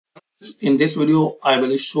In this video, I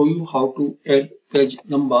will show you how to add page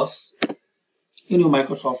numbers in your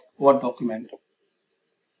Microsoft Word document.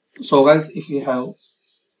 So guys, if you have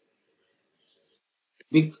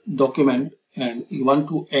big document and you want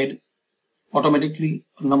to add automatically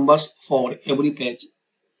numbers for every page,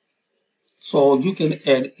 so you can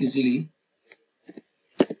add easily.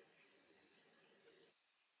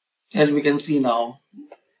 As we can see now,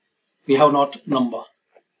 we have not number.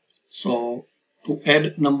 So to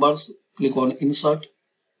add numbers, click on Insert,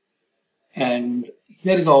 and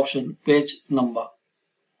here is the option Page Number.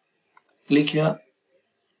 Click here,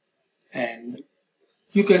 and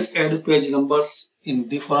you can add page numbers in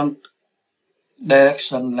different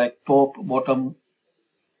direction like top, bottom,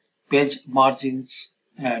 page margins,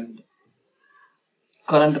 and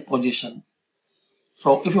current position.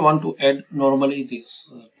 So if you want to add normally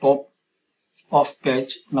this top of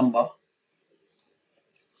page number,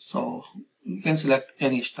 so you can select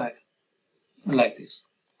any style like this.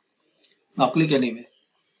 Now click anywhere.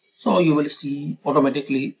 So you will see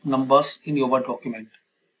automatically numbers in your Word document.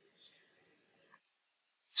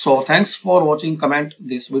 So thanks for watching. Comment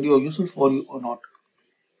this video useful for you or not.